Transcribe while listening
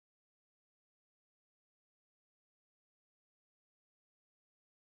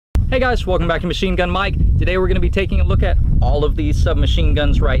Hey guys, welcome back to Machine Gun Mike. Today we're going to be taking a look at all of these submachine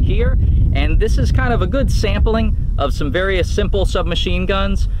guns right here, and this is kind of a good sampling of some various simple submachine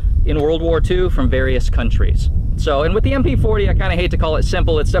guns in World War II from various countries. So, and with the MP40, I kind of hate to call it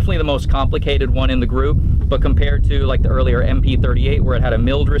simple. It's definitely the most complicated one in the group, but compared to like the earlier MP38 where it had a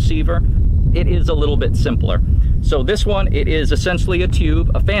milled receiver, it is a little bit simpler. So this one, it is essentially a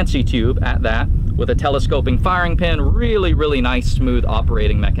tube, a fancy tube at that, with a telescoping firing pin, really nice smooth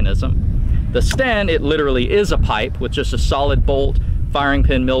operating mechanism. The sten, it literally is a pipe with just a solid bolt firing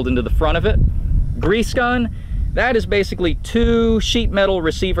pin milled into the front of it. Grease gun, that is basically two sheet metal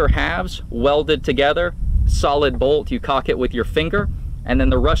receiver halves welded together, solid bolt, you cock it with your finger. And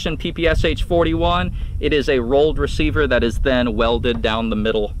then the Russian PPSH-41, it is a rolled receiver that is then welded down the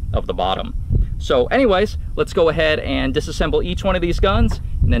middle of the bottom. So anyways, let's go ahead and disassemble each one of these guns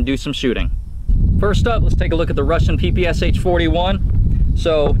and then do some shooting. First up, let's take a look at the Russian PPSH-41.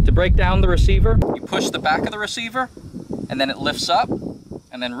 So to break down the receiver, you push the back of the receiver and then it lifts up,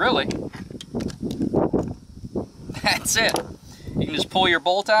 and then really, that's it. You can just pull your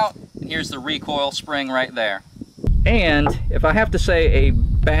bolt out, and here's the recoil spring right there. And if I have to say a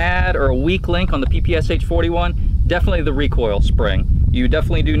bad or a weak link on the PPSH-41, definitely the recoil spring. You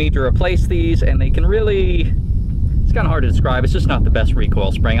definitely do need to replace these, and they can really, it's kind of hard to describe, it's just not the best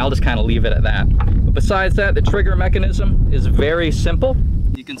recoil spring. I'll just kind of leave it at that. But besides that, the trigger mechanism is very simple.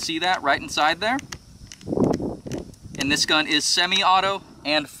 You can see that right inside there. And this gun is semi-auto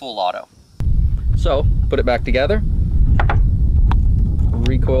and full auto. So, put it back together.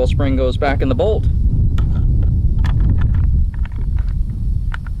 Recoil spring goes back in the bolt.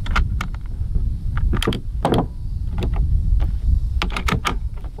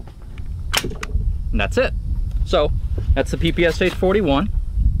 And that's it. So that's the PPSH-41.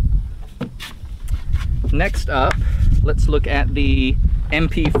 Next up, let's look at the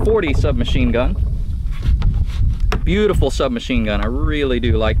MP40 submachine gun. Beautiful submachine gun. I really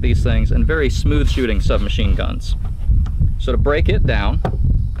do like these things, and very smooth shooting submachine guns. So to break it down,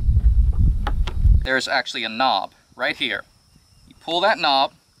 there's actually a knob right here. You pull that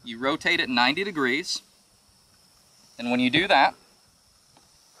knob, you rotate it 90 degrees, and when you do that,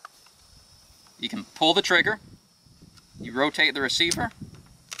 you can pull the trigger, you rotate the receiver,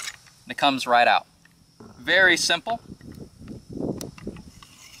 and it comes right out. Very simple.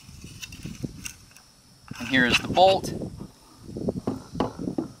 And here is the bolt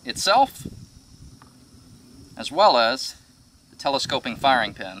itself, as well as the telescoping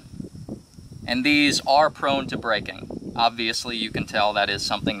firing pin. And these are prone to breaking. Obviously, you can tell that is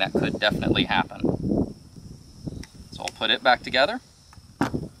something that could definitely happen. So I'll put it back together.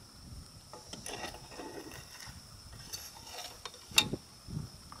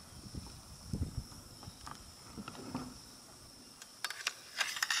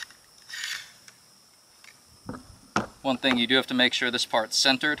 One thing, you do have to make sure this part's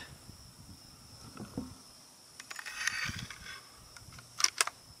centered.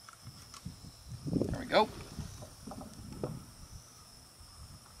 There we go.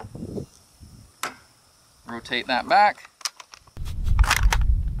 Rotate that back.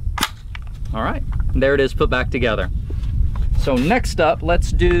 All right, there it is, put back together. So next up,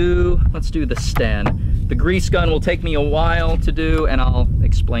 let's do the sten. The grease gun will take me a while to do, and I'll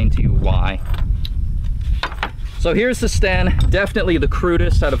explain to you why. So here's the sten, definitely the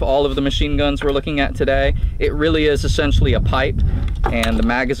crudest out of all of the machine guns we're looking at today. It really is essentially a pipe, and the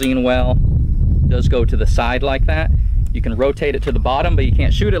magazine well does go to the side like that. You can rotate it to the bottom, but you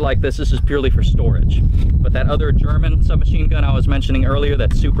can't shoot it like this. This is purely for storage. But that other German submachine gun I was mentioning earlier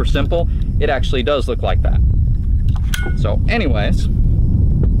that's super simple, it actually does look like that. So anyways,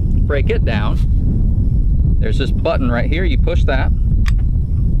 break it down. There's this button right here, you push that.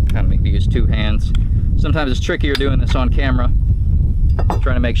 Kind of need to use two hands. Sometimes it's trickier doing this on camera.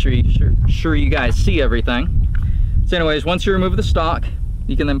 Trying to make sure you guys see everything. So anyways, once you remove the stock,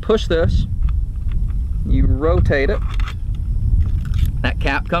 you can then push this, you rotate it, that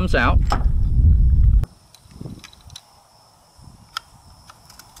cap comes out.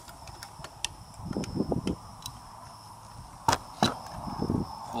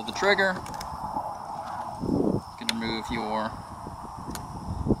 Pull the trigger. You can remove your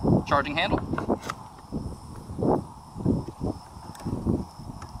charging handle.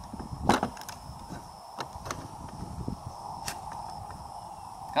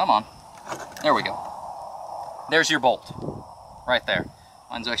 Come on. There we go. There's your bolt. Right there.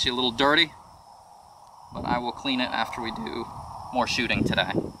 Mine's actually a little dirty, but I will clean it after we do more shooting today.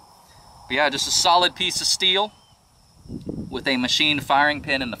 But yeah, just a solid piece of steel with a machined firing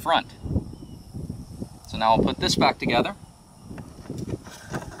pin in the front. So now I'll put this back together.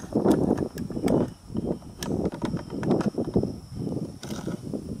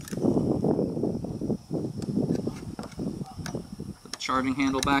 charging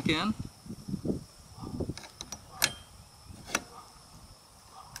handle back in.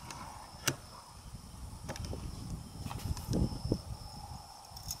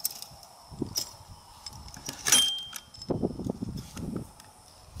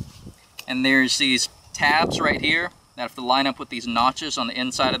 And there's these tabs right here that have to line up with these notches on the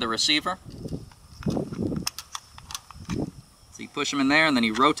inside of the receiver. So you push them in there and then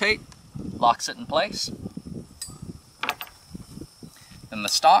you rotate, locks it in place. Then the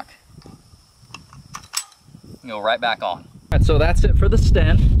stock, go right back on. All right, so that's it for the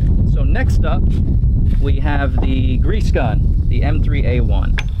sten. So next up, we have the grease gun, the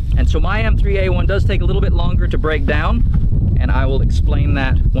M3A1. And so my M3A1 does take a little bit longer to break down, and I will explain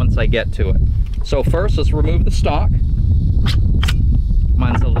that once I get to it. So first, let's remove the stock.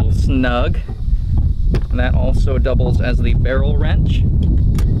 Mine's a little snug. And that also doubles as the barrel wrench.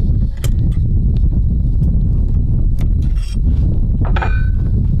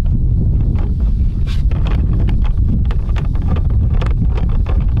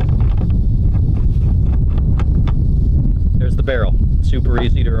 There's the barrel. Super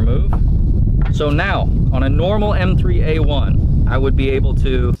easy to remove. So now, on a normal M3A1, I would be able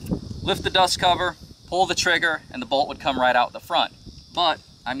to lift the dust cover, pull the trigger, and the bolt would come right out the front. But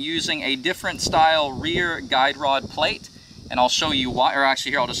I'm using a different style rear guide rod plate, and I'll show you why, or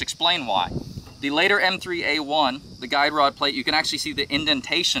actually here, I'll just explain why. The later M3A1, the guide rod plate, you can actually see the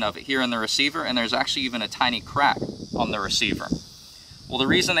indentation of it here in the receiver, and there's actually even a tiny crack on the receiver. Well, the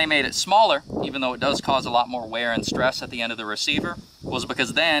reason they made it smaller, even though it does cause a lot more wear and stress at the end of the receiver, was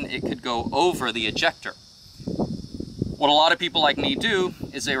because then it could go over the ejector. What a lot of people like me do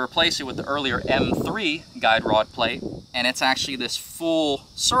is they replace it with the earlier M3 guide rod plate, and it's actually this full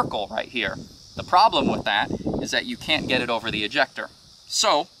circle right here. The problem with that is that you can't get it over the ejector.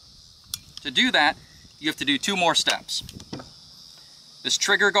 So, to do that, you have to do two more steps. This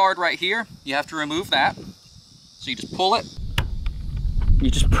trigger guard right here, you have to remove that. So you just pull it,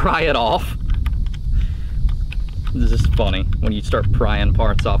 you just pry it off. This is funny when you start prying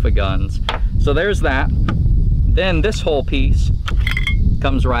parts off of guns. So there's that. Then this whole piece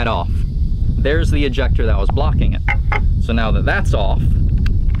comes right off. There's the ejector that was blocking it. So now that that's off,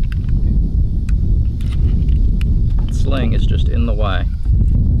 the sling is just in the way.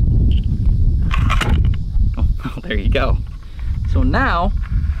 Oh, there you go. So now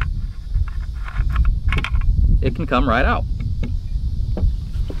it can come right out.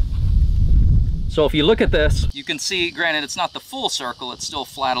 So if you look at this, you can see, granted it's not the full circle, it's still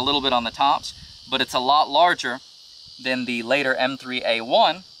flat a little bit on the tops, but it's a lot larger than the later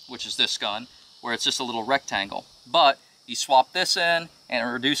M3A1, which is this gun, where it's just a little rectangle. But you swap this in and it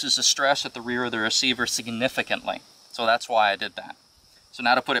reduces the stress at the rear of the receiver significantly. So that's why I did that. So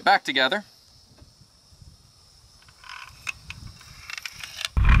now to put it back together,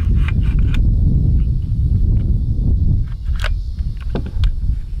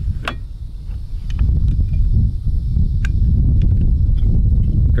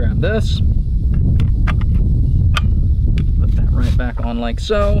 grab this, put that right back on like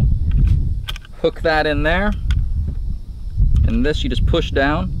so, hook that in there, and this you just push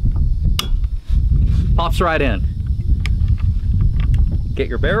down, pops right in. Get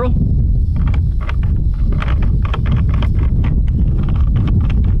your barrel,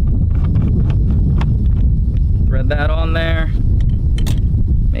 thread that on there,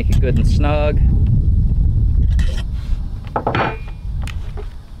 make it good and snug.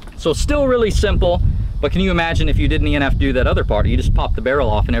 So still really simple, but can you imagine if you didn't even have to do that other part? You just pop the barrel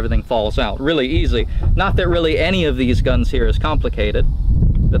off and everything falls out. Really easy. Not that really any of these guns here is complicated,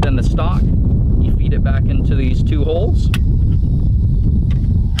 but then the stock, you feed it back into these two holes.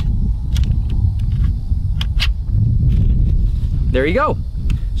 There you go.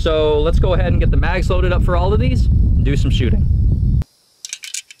 So let's go ahead and get the mags loaded up for all of these and do some shooting.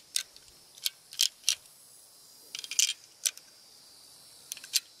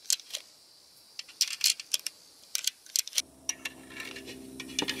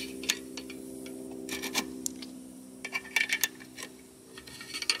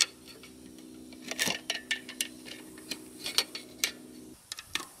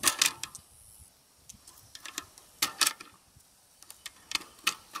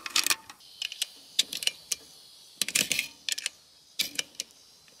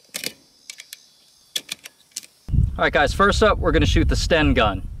 All right guys, first up we're going to shoot the Sten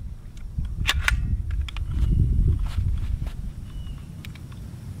gun.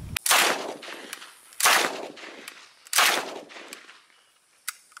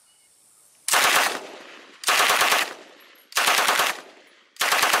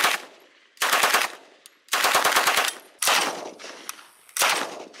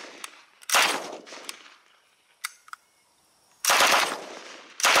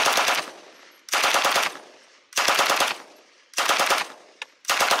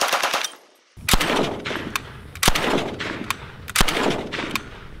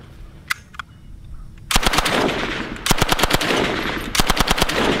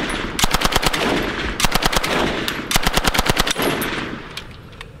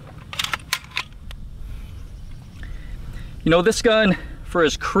 know, this gun, for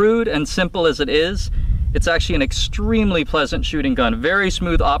as crude and simple as it is, it's actually an extremely pleasant shooting gun. Very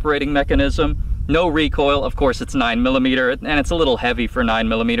smooth operating mechanism, no recoil. Of course, it's 9mm, and it's a little heavy for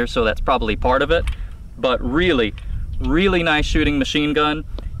 9mm, so that's probably part of it. But really, really nice shooting machine gun.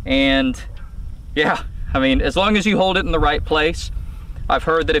 And yeah, I mean, as long as you hold it in the right place. I've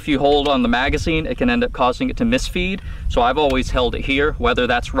heard that if you hold on the magazine, it can end up causing it to misfeed. So I've always held it here. Whether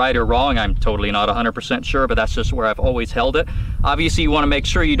that's right or wrong, I'm totally not 100% sure, but that's just where I've always held it. Obviously, you want to make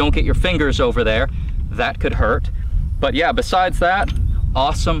sure you don't get your fingers over there. That could hurt. But yeah, besides that,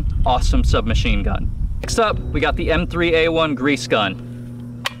 awesome, awesome submachine gun. Next up, we got the M3A1 grease gun.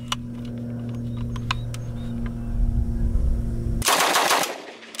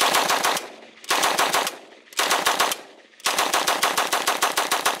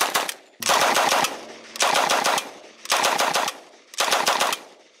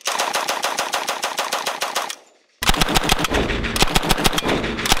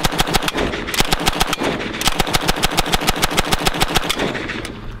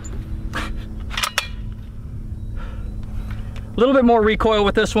 A little bit more recoil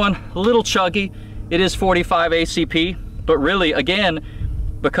with this one, a little chuggy. It is 45 ACP, but really, again,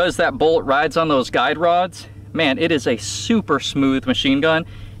 because that bolt rides on those guide rods, man, it is a super smooth machine gun.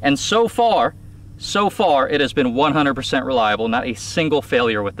 And so far, it has been 100% reliable, not a single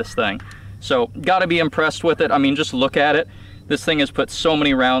failure with this thing. So, gotta be impressed with it. I mean, just look at it. This thing has put so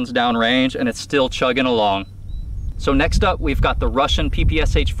many rounds down range, and it's still chugging along. So next up, we've got the Russian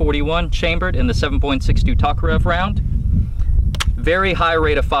PPSH-41 chambered in the 7.62 Tokarev round. Very high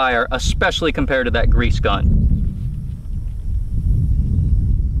rate of fire, especially compared to that grease gun.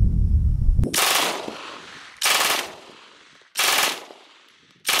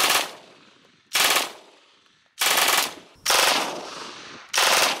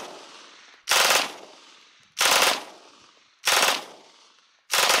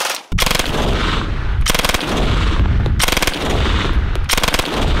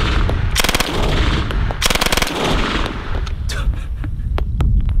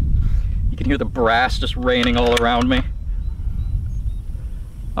 Hear the brass just raining all around me.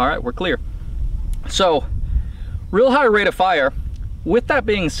 All right, we're clear. So, real high rate of fire. With that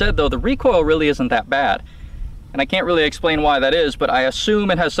being said though, the recoil really isn't that bad. And I can't really explain why that is, but I assume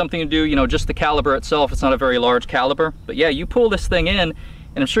it has something to do, you know, just the caliber itself. It's not a very large caliber. But yeah, you pull this thing in, and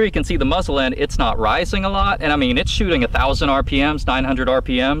I'm sure you can see the muzzle end, it's not rising a lot. And I mean, it's shooting 1,000 RPMs, 900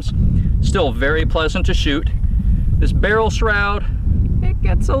 RPMs. Still very pleasant to shoot. This barrel shroud, it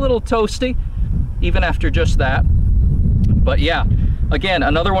gets a little toasty, even after just that. But yeah, again,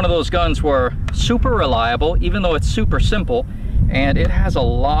 another one of those guns where super reliable, even though it's super simple, and it has a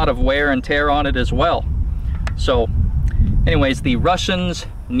lot of wear and tear on it as well. So anyways, the Russians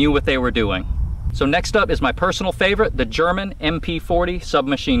knew what they were doing. So next up is my personal favorite, the German MP40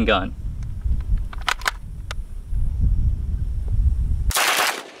 submachine gun.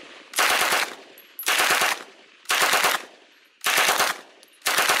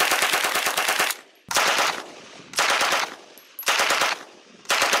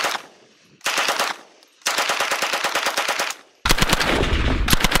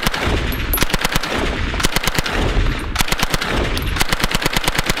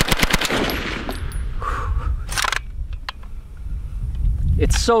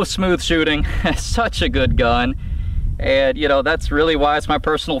 It's so smooth shooting, such a good gun, and you know, that's really why it's my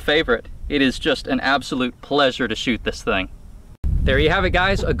personal favorite. It is just an absolute pleasure to shoot this thing. There you have it,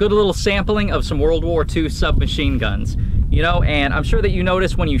 guys, a good little sampling of some World War II submachine guns. You know, and I'm sure that you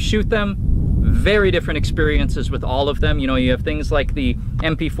notice when you shoot them, very different experiences with all of them. You know, you have things like the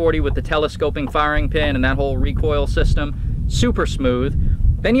MP40 with the telescoping firing pin and that whole recoil system, super smooth.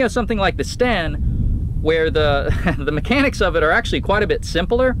 Then you have something like the Sten, where the mechanics of it are actually quite a bit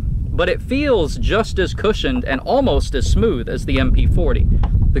simpler, but it feels just as cushioned and almost as smooth as the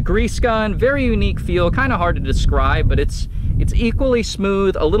MP40. The grease gun, very unique feel, kind of hard to describe, but it's equally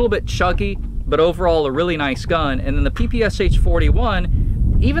smooth, a little bit chuggy, but overall a really nice gun. And then the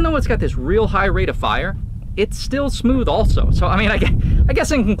PPSH-41, even though it's got this real high rate of fire, it's still smooth also. So I mean, I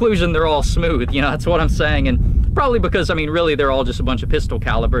guess in conclusion, they're all smooth, you know, that's what I'm saying. And probably because, I mean, really they're all just a bunch of pistol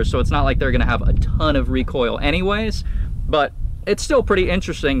calibers, so it's not like they're gonna have a ton of recoil anyways, but it's still pretty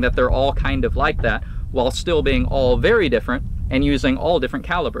interesting that they're all kind of like that, while still being all very different and using all different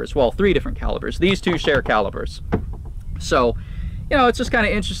calibers. Well, 3 different calibers. These 2 share calibers. So, you know, it's just kind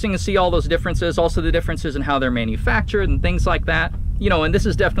of interesting to see all those differences, also the differences in how they're manufactured and things like that. You know, and this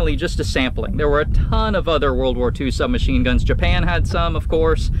is definitely just a sampling. There were a ton of other World War II submachine guns. Japan had some, of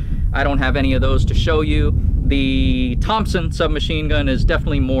course. I don't have any of those to show you. The Thompson submachine gun is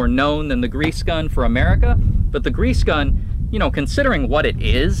definitely more known than the grease gun for America, but the grease gun you know, considering what it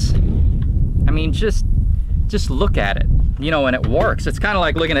is, I mean, just look at it, you know, and it works. It's kind of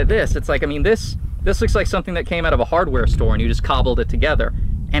like looking at this. It's like, I mean, this looks like something that came out of a hardware store and you just cobbled it together,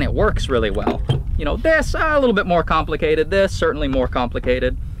 and it works really well. You know, this, a little bit more complicated. This, certainly more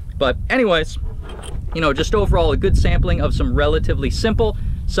complicated. But anyways, you know, just overall a good sampling of some relatively simple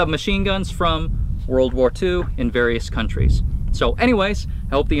submachine guns from World War II in various countries. So anyways,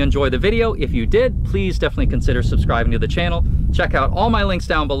 I hope that you enjoyed the video. If you did, please definitely consider subscribing to the channel. Check out all my links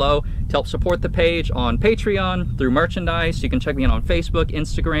down below to help support the page on Patreon, through merchandise. You can check me out on Facebook,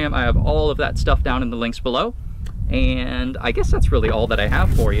 Instagram. I have all of that stuff down in the links below. And I guess that's really all that I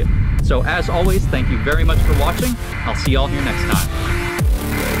have for you. So as always, thank you very much for watching. I'll see you all here next time.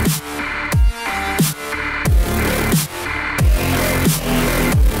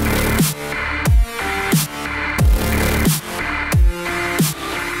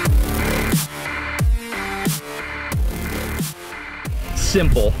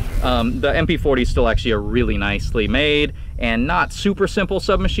 Simple. The MP40 is still actually a really nicely made and not super simple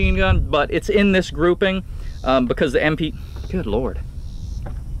submachine gun, but it's in this grouping because the MP... Good Lord.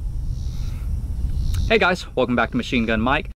 Hey guys, welcome back to Machine Gun Mike.